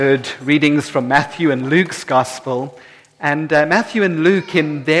Heard readings from Matthew and Luke's Gospel, and Matthew and Luke,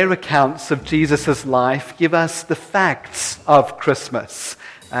 in their accounts of Jesus' life, give us the facts of Christmas.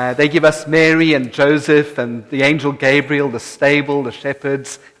 They give us Mary and Joseph and the angel Gabriel, the stable, the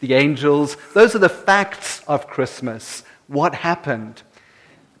shepherds, the angels. Those are the facts of Christmas, what happened.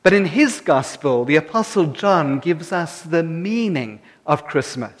 But in his Gospel, the Apostle John gives us the meaning of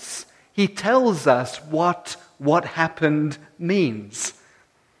Christmas. He tells us what happened means.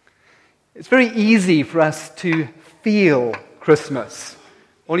 It's very easy for us to feel Christmas.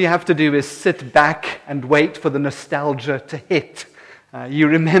 All you have to do is sit back and wait for the nostalgia to hit. You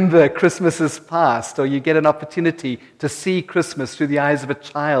remember Christmases past, or you get an opportunity to see Christmas through the eyes of a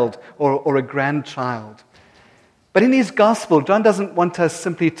child or a grandchild. But in his gospel, John doesn't want us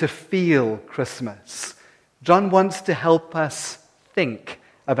simply to feel Christmas. John wants to help us think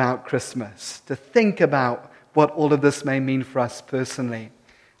about Christmas, to think about what all of this may mean for us personally.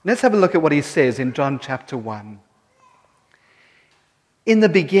 Let's have a look at what he says in John chapter 1. In the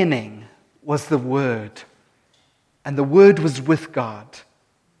beginning was the Word, and the Word was with God,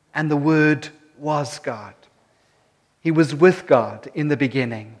 and the Word was God. He was with God in the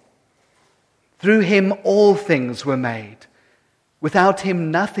beginning. Through him all things were made. Without him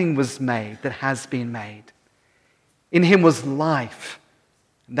nothing was made that has been made. In him was life,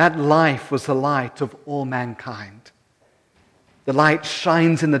 and that life was the light of all mankind. The light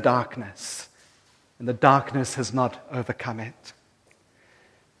shines in the darkness, and the darkness has not overcome it.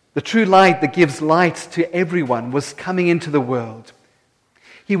 The true light that gives light to everyone was coming into the world.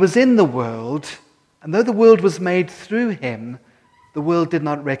 He was in the world, and though the world was made through him, the world did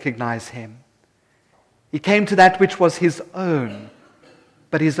not recognize him. He came to that which was his own,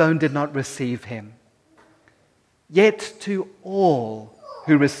 but his own did not receive him. Yet to all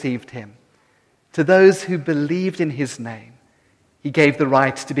who received him, to those who believed in his name, he gave the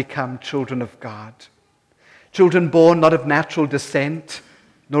right to become children of God. Children born not of natural descent,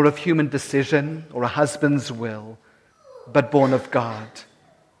 nor of human decision or a husband's will, but born of God.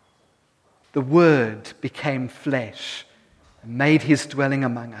 The Word became flesh and made his dwelling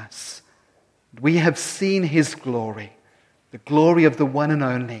among us. We have seen his glory, the glory of the one and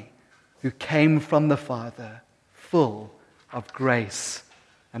only, who came from the Father, full of grace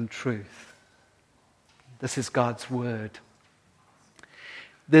and truth. This is God's Word.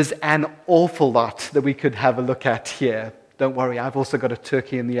 There's an awful lot that we could have a look at here. Don't worry, I've also got a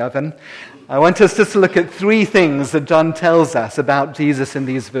turkey in the oven. I want us just to look at three things that John tells us about Jesus in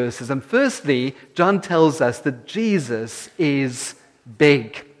these verses. And firstly, John tells us that Jesus is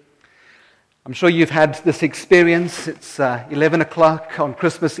big. I'm sure you've had this experience. It's 11 o'clock on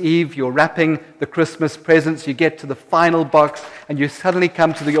Christmas Eve. You're wrapping the Christmas presents. You get to the final box, and you suddenly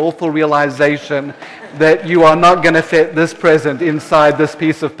come to the awful realization that you are not going to fit this present inside this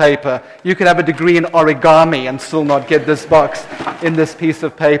piece of paper. You could have a degree in origami and still not get this box in this piece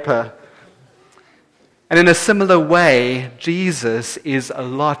of paper. And in a similar way, Jesus is a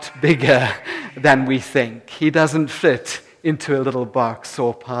lot bigger than we think. He doesn't fit into a little box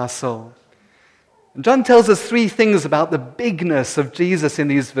or parcel. And John tells us three things about the bigness of Jesus in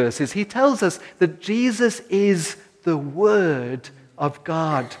these verses. He tells us that Jesus is the Word of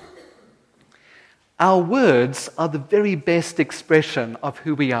God. Our words are the very best expression of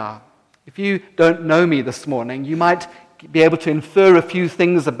who we are. If you don't know me this morning, you might be able to infer a few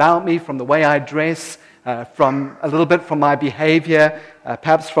things about me from the way I dress, from a little bit from my behavior,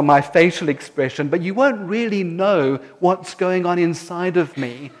 perhaps from my facial expression, but you won't really know what's going on inside of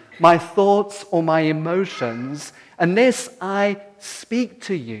me, my thoughts or my emotions, unless I speak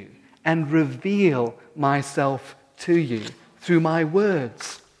to you and reveal myself to you through my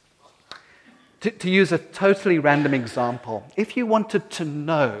words. To use a totally random example, if you wanted to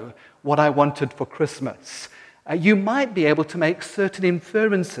know what I wanted for Christmas, you might be able to make certain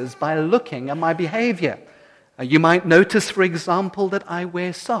inferences by looking at my behavior. You might notice, for example, that I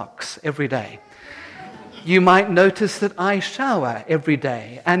wear socks every day. You might notice that I shower every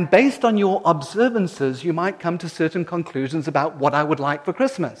day, and based on your observances, you might come to certain conclusions about what I would like for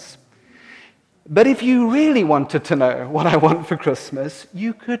Christmas. But if you really wanted to know what I want for Christmas,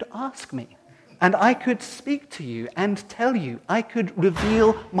 you could ask me, and I could speak to you and tell you. I could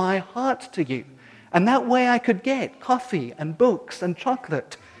reveal my heart to you, and that way I could get coffee and books and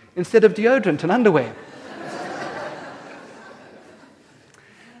chocolate instead of deodorant and underwear.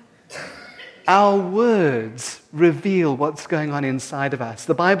 Our words reveal what's going on inside of us.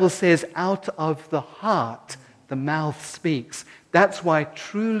 The Bible says, out of the heart, the mouth speaks. That's why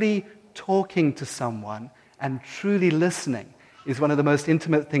truly talking to someone and truly listening is one of the most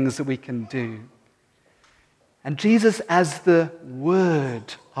intimate things that we can do. And Jesus, as the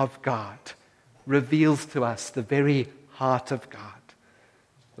Word of God, reveals to us the very heart of God.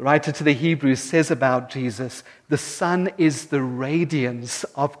 The writer to the Hebrews says about Jesus, the Son is the radiance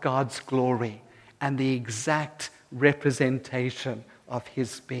of God's glory and the exact representation of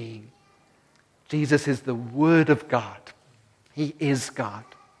his being. Jesus is the Word of God. He is God.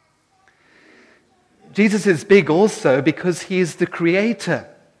 Jesus is big also because he is the Creator.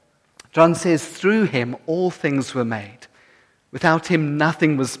 John says, through him all things were made. Without him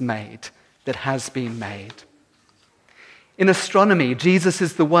nothing was made that has been made. In astronomy, Jesus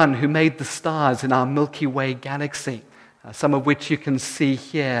is the one who made the stars in our Milky Way galaxy, some of which you can see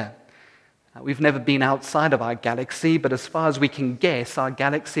here. We've never been outside of our galaxy, but as far as we can guess, our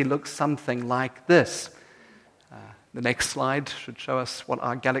galaxy looks something like this. The next slide should show us what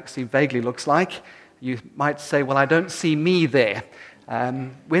our galaxy vaguely looks like. You might say, well, I don't see me there.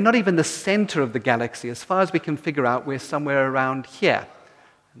 We're not even the center of the galaxy. As far as we can figure out, we're somewhere around here.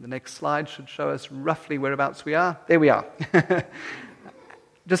 And the next slide should show us roughly whereabouts we are. There we are.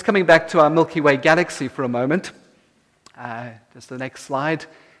 Just coming back to our Milky Way galaxy for a moment. Just the next slide.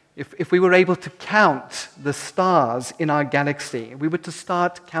 If we were able to count the stars in our galaxy, we were to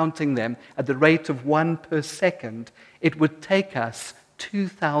start counting them at the rate of 1 per second, it would take us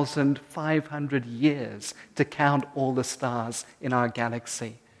 2,500 years to count all the stars in our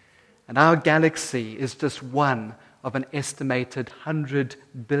galaxy. And our galaxy is just one of an estimated 100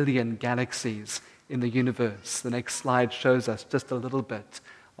 billion galaxies in the universe. The next slide shows us just a little bit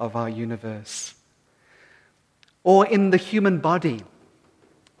of our universe. Or in the human body,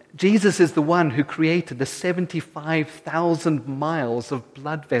 Jesus is the one who created the 75,000 miles of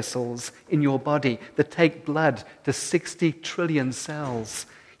blood vessels in your body that take blood to 60 trillion cells.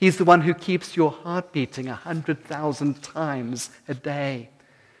 He's the one who keeps your heart beating 100,000 times a day.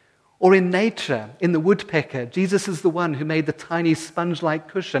 Or in nature, in the woodpecker, Jesus is the one who made the tiny sponge-like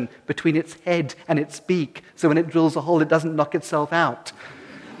cushion between its head and its beak, so when it drills a hole, it doesn't knock itself out.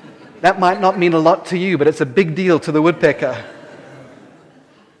 That might not mean a lot to you, but it's a big deal to the woodpecker.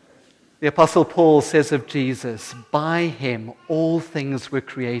 The Apostle Paul says of Jesus, by him all things were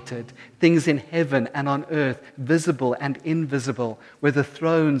created, things in heaven and on earth, visible and invisible, whether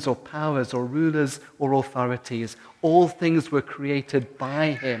thrones or powers or rulers or authorities. All things were created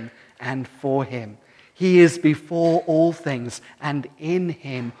by him and for him. He is before all things, and in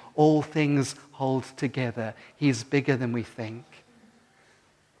him all things hold together. He is bigger than we think.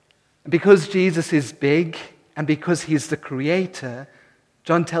 Because Jesus is big, and because he's the Creator,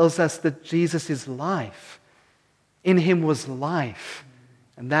 John tells us that Jesus is life. In him was life,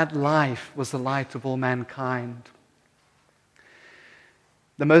 and that life was the light of all mankind.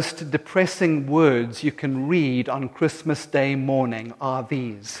 The most depressing words you can read on Christmas Day morning are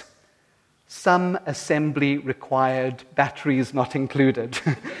these: some assembly required, batteries not included.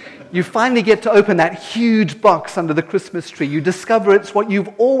 You finally get to open that huge box under the Christmas tree. You discover it's what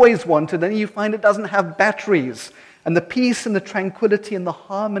you've always wanted, and you find it doesn't have batteries. And the peace and the tranquility and the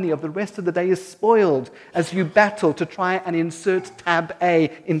harmony of the rest of the day is spoiled as you battle to try and insert tab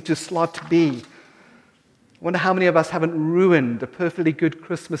A into slot B. I wonder how many of us haven't ruined a perfectly good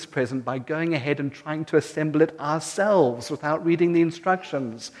Christmas present by going ahead and trying to assemble it ourselves without reading the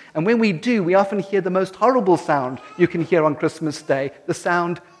instructions. And when we do, we often hear the most horrible sound you can hear on Christmas Day, the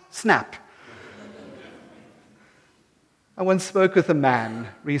sound snap. I once spoke with a man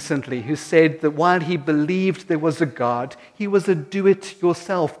recently who said that while he believed there was a God, he was a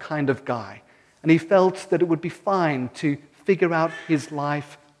do-it-yourself kind of guy. And he felt that it would be fine to figure out his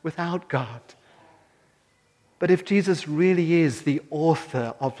life without God. But if Jesus really is the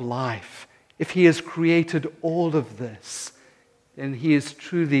author of life, if he has created all of this, then he is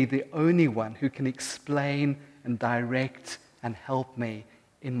truly the only one who can explain and direct and help me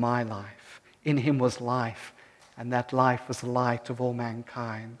in my life. In him was life, and that life was the light of all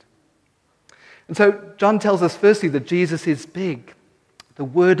mankind. And so John tells us firstly that Jesus is big, the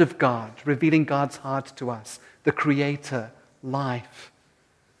Word of God, revealing God's heart to us, the Creator, life.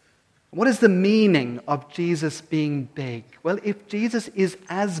 What is the meaning of Jesus being big? Well, if Jesus is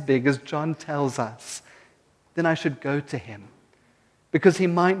as big as John tells us, then I should go to him, because he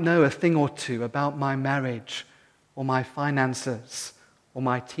might know a thing or two about my marriage or my finances or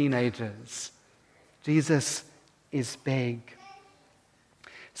my teenagers. Jesus is big.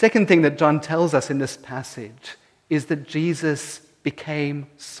 Second thing that John tells us in this passage is that Jesus became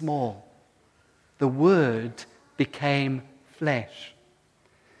small. The Word became flesh.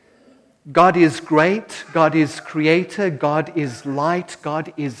 God is great, God is creator, God is light,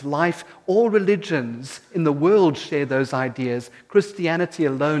 God is life. All religions in the world share those ideas. Christianity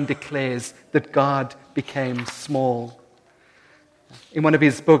alone declares that God became small. In one of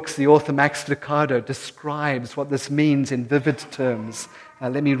his books, the author Max Lucado describes what this means in vivid terms.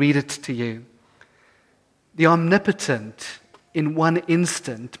 Let me read it to you. The omnipotent, in one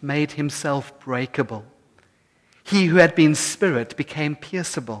instant, made himself breakable. He who had been spirit became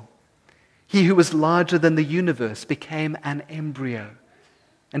pierceable. He who was larger than the universe became an embryo.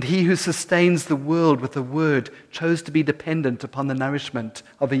 And he who sustains the world with a word chose to be dependent upon the nourishment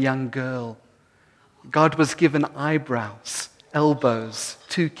of a young girl. God was given eyebrows, elbows,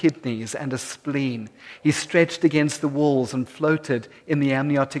 2 kidneys, and a spleen. He stretched against the walls and floated in the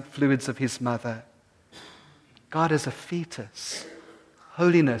amniotic fluids of his mother. God is a fetus,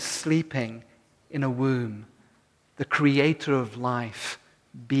 holiness sleeping in a womb, the creator of life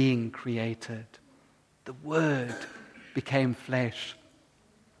being created. The Word became flesh.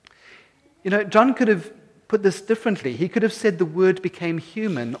 John could have put this differently. He could have said the Word became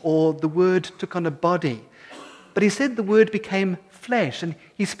human or the Word took on a body. But he said the Word became flesh, and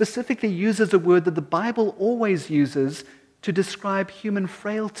he specifically uses a word that the Bible always uses to describe human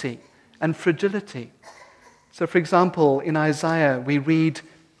frailty and fragility. So, for example, in Isaiah we read,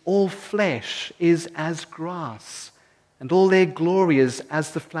 "All flesh is as grass, and all their glory is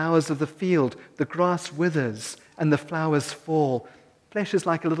as the flowers of the field. The grass withers and the flowers fall." Flesh is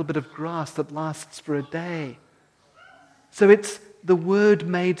like a little bit of grass that lasts for a day. So it's the Word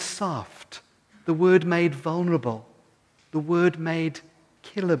made soft, the Word made vulnerable, the Word made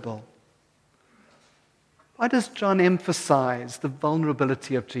killable. Why does John emphasize the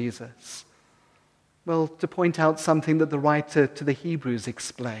vulnerability of Jesus? Well, to point out something that the writer to the Hebrews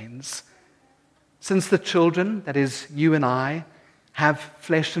explains. Since the children, that is you and I, have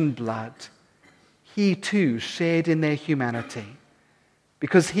flesh and blood, he too shared in their humanity.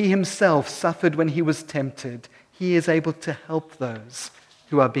 Because he himself suffered when he was tempted, he is able to help those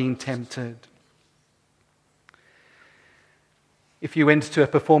who are being tempted. If you went to a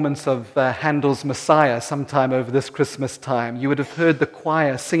performance of Handel's Messiah sometime over this Christmas time, you would have heard the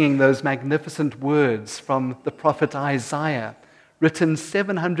choir singing those magnificent words from the prophet Isaiah, written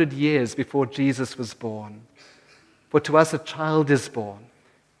 700 years before Jesus was born. "For to us a child is born,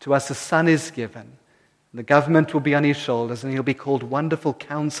 to us a son is given, and the government will be on his shoulders, and he'll be called Wonderful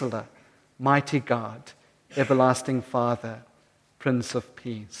Counselor, Mighty God, Everlasting Father, Prince of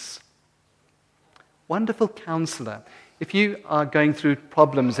Peace." Wonderful Counselor. If you are going through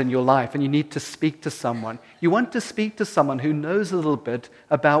problems in your life and you need to speak to someone, you want to speak to someone who knows a little bit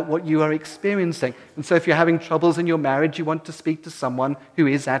about what you are experiencing. And so if you're having troubles in your marriage, you want to speak to someone who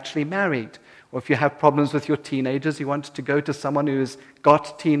is actually married. Or if you have problems with your teenagers, you want to go to someone who has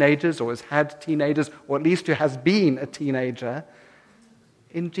got teenagers or has had teenagers, or at least who has been a teenager.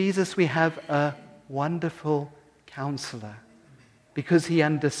 In Jesus we have a wonderful counselor because he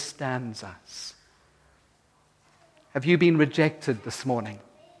understands us. Have you been rejected this morning?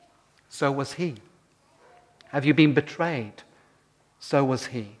 So was he. Have you been betrayed? So was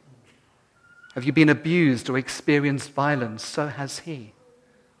he. Have you been abused or experienced violence? So has he.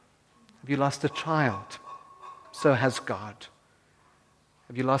 Have you lost a child? So has God.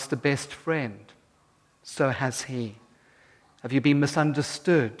 Have you lost a best friend? So has he. Have you been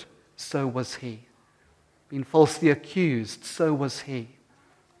misunderstood? So was he. Been falsely accused? So was he.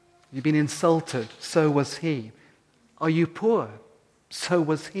 Have you been insulted? So was he. Are you poor? So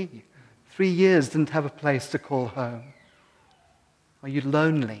was he. 3 years didn't have a place to call home. Are you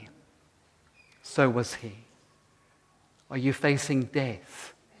lonely? So was he. Are you facing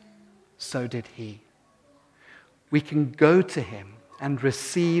death? So did he. We can go to him and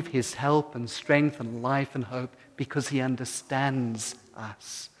receive his help and strength and life and hope because he understands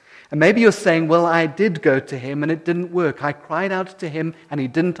us. And maybe you're saying, well, I did go to him and it didn't work. I cried out to him and he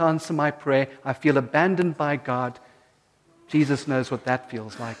didn't answer my prayer. I feel abandoned by God. Jesus knows what that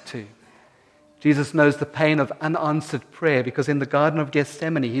feels like too. Jesus knows the pain of unanswered prayer because in the Garden of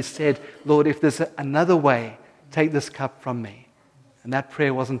Gethsemane he said, Lord, if there's another way, take this cup from me. And that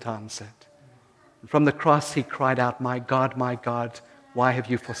prayer wasn't answered. And from the cross he cried out, my God, why have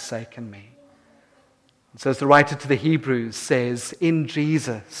you forsaken me? And so as the writer to the Hebrews says, in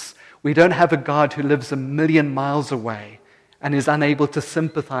Jesus, we don't have a God who lives 1,000,000 miles away and is unable to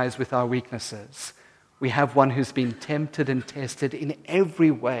sympathize with our weaknesses. We have one who's been tempted and tested in every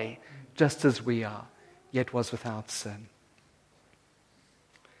way, just as we are, yet was without sin.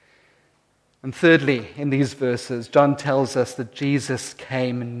 And thirdly, in these verses, John tells us that Jesus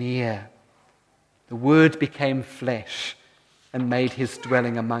came near. The Word became flesh and made his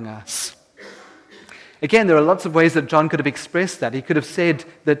dwelling among us. Again, there are lots of ways that John could have expressed that. He could have said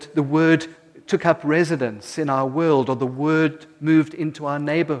that the Word took up residence in our world, or the Word moved into our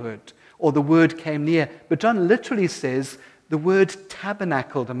neighborhood, or the Word came near. But John literally says the Word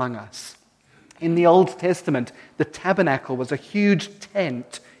tabernacled among us. In the Old Testament, the tabernacle was a huge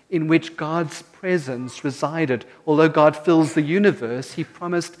tent in which God's presence resided. Although God fills the universe, he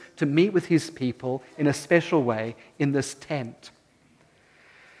promised to meet with his people in a special way in this tent.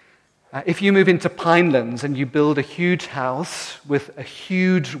 If you move into Pinelands and you build a huge house with a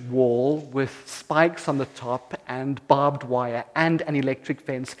huge wall with spikes on the top and barbed wire and an electric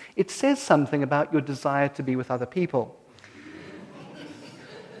fence, it says something about your desire to be with other people.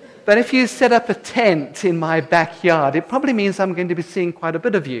 But if you set up a tent in my backyard, it probably means I'm going to be seeing quite a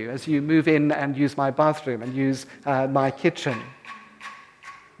bit of you as you move in and use my bathroom and use my kitchen.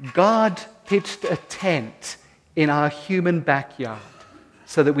 God pitched a tent in our human backyard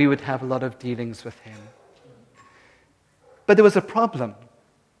so that we would have a lot of dealings with him. But there was a problem.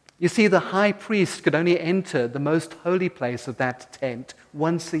 You see, the high priest could only enter the most holy place of that tent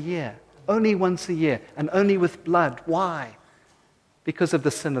once a year. Only once a year, and only with blood. Why? Because of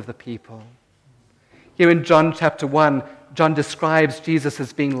the sin of the people. Here in John chapter 1, John describes Jesus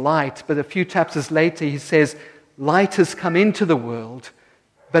as being light, but a few chapters later he says, light has come into the world,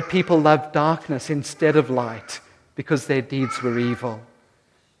 but people love darkness instead of light because their deeds were evil.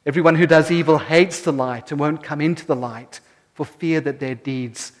 Everyone who does evil hates the light and won't come into the light for fear that their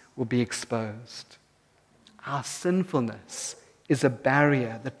deeds will be exposed. Our sinfulness is a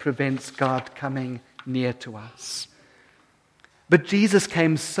barrier that prevents God coming near to us. But Jesus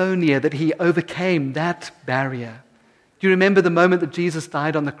came so near that he overcame that barrier. Do you remember the moment that Jesus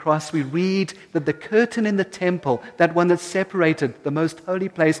died on the cross? We read that the curtain in the temple, that one that separated the most holy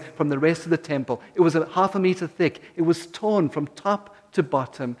place from the rest of the temple, it was 1/2 meter thick. It was torn from top to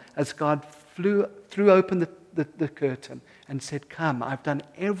bottom as God threw open the curtain and said, come, I've done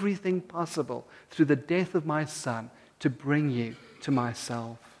everything possible through the death of my Son to bring you to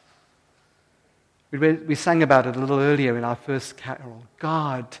myself. We sang about it a little earlier in our first carol.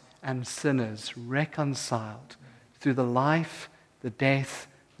 God and sinners reconciled through the life, the death,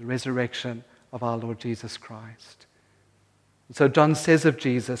 the resurrection of our Lord Jesus Christ. And so John says of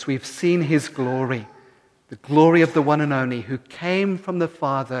Jesus, we've seen his glory, the glory of the one and only who came from the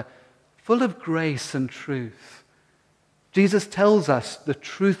Father, full of grace and truth. Jesus tells us the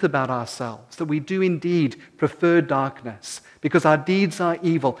truth about ourselves, that we do indeed prefer darkness because our deeds are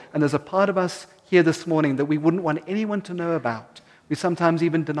evil, and there's a part of us here this morning that we wouldn't want anyone to know about. We sometimes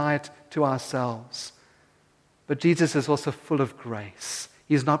even deny it to ourselves. But Jesus is also full of grace.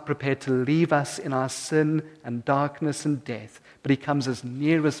 He's not prepared to leave us in our sin and darkness and death, but he comes as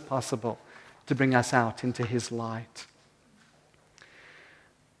near as possible to bring us out into his light.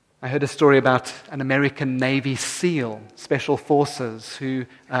 I heard a story about an American Navy SEAL, Special Forces, who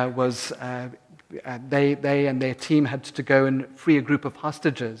they and their team had to go and free a group of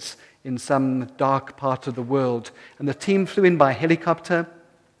hostages in some dark part of the world. And the team flew in by helicopter.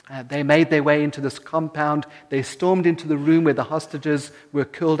 They made their way into this compound. They stormed into the room where the hostages were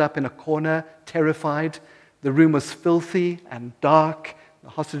curled up in a corner, terrified. The room was filthy and dark. The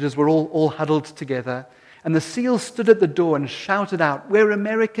hostages were all huddled together. And the SEALs stood at the door and shouted out, we're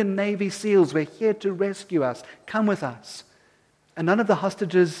American Navy SEALs. We're here to rescue us. Come with us. And none of the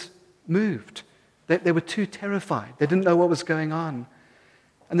hostages moved. They were too terrified. They didn't know what was going on.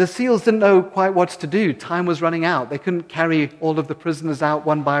 And the SEALs didn't know quite what to do. Time was running out. They couldn't carry all of the prisoners out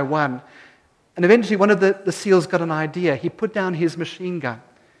one by one. And eventually one of the SEALs got an idea. He put down his machine gun.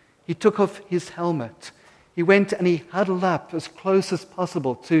 He took off his helmet. He went and he huddled up as close as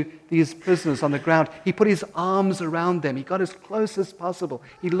possible to these prisoners on the ground. He put his arms around them. He got as close as possible.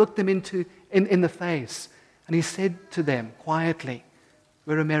 He looked them in the face. And he said to them quietly,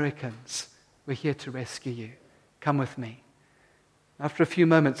 we're Americans. We're here to rescue you. Come with me. After a few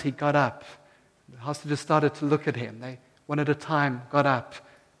moments, he got up. The hostages started to look at him. They, one at a time, got up,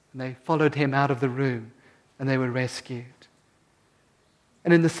 and they followed him out of the room, and they were rescued.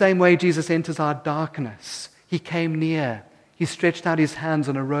 And in the same way, Jesus enters our darkness. He came near. He stretched out his hands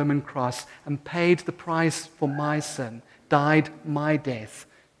on a Roman cross and paid the price for my sin, died my death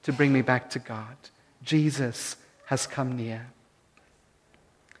to bring me back to God. Jesus has come near.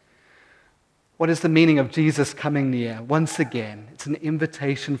 What is the meaning of Jesus coming near? Once again, it's an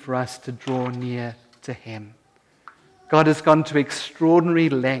invitation for us to draw near to him. God has gone to extraordinary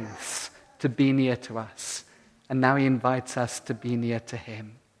lengths to be near to us, and now he invites us to be near to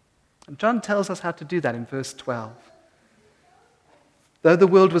him. And John tells us how to do that in verse 12. Though the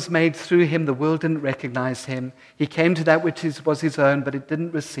world was made through him, the world didn't recognize him. He came to that which was his own, but it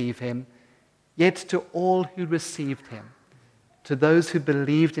didn't receive him. Yet to all who received him, to those who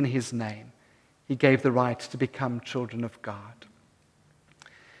believed in his name, he gave the right to become children of God.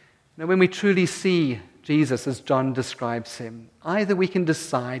 Now, when we truly see Jesus as John describes him, either we can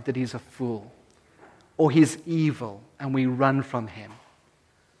decide that he's a fool or he's evil and we run from him,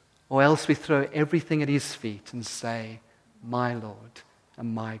 or else we throw everything at his feet and say, my Lord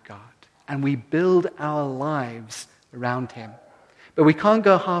and my God. And we build our lives around him. But we can't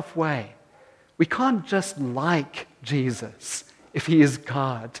go halfway. We can't just like Jesus if he is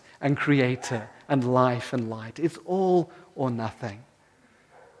God and creator and life and light. It's all or nothing.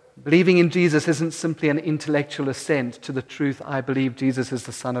 Believing in Jesus isn't simply an intellectual assent to the truth, I believe Jesus is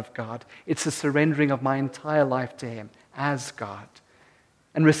the Son of God. It's a surrendering of my entire life to him as God.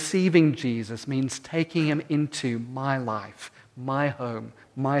 And receiving Jesus means taking him into my life, my home,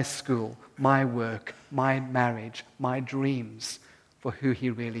 my school, my work, my marriage, my dreams for who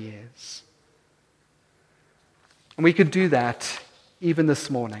he really is. And we could do that even this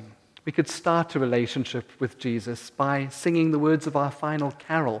morning. We could start a relationship with Jesus by singing the words of our final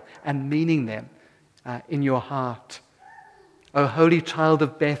carol and meaning them in your heart. O holy child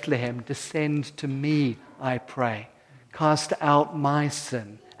of Bethlehem, descend to me, I pray. Cast out my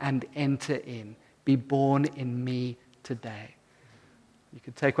sin and enter in. Be born in me today. You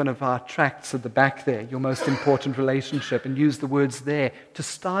could take one of our tracts at the back there, your most important relationship, and use the words there to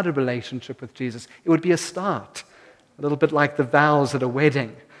start a relationship with Jesus. It would be a start, a little bit like the vows at a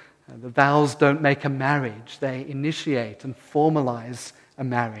wedding. The vows don't make a marriage. They initiate and formalize a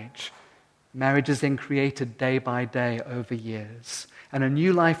marriage. Marriage is then created day by day over years. And a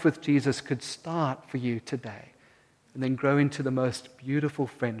new life with Jesus could start for you today and then grow into the most beautiful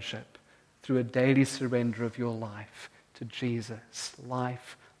friendship through a daily surrender of your life to Jesus,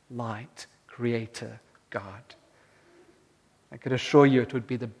 life, light, creator, God. I could assure you it would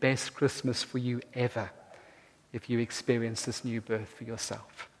be the best Christmas for you ever if you experience this new birth for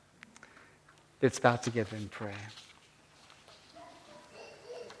yourself. Let's bow together in prayer.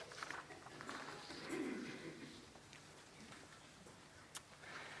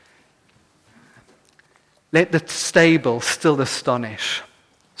 Let the stable still astonish.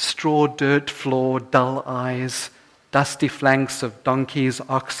 Straw, dirt floor, dull eyes, dusty flanks of donkeys,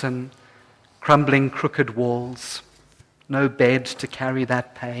 oxen, crumbling crooked walls, no bed to carry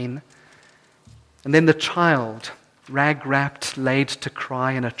that pain. And then the child, rag-wrapped, laid to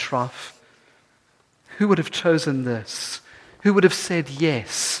cry in a trough. Who would have chosen this? Who would have said,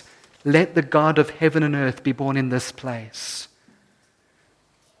 yes, let the God of heaven and earth be born in this place?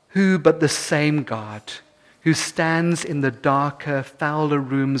 Who but the same God who stands in the darker, fouler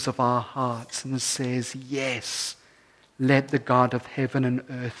rooms of our hearts and says, yes, let the God of heaven and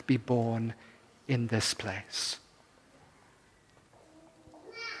earth be born in this place.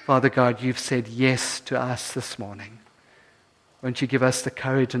 Father God, you've said yes to us this morning. Won't you give us the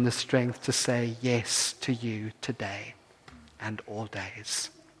courage and the strength to say yes to you today and all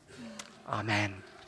days? Amen.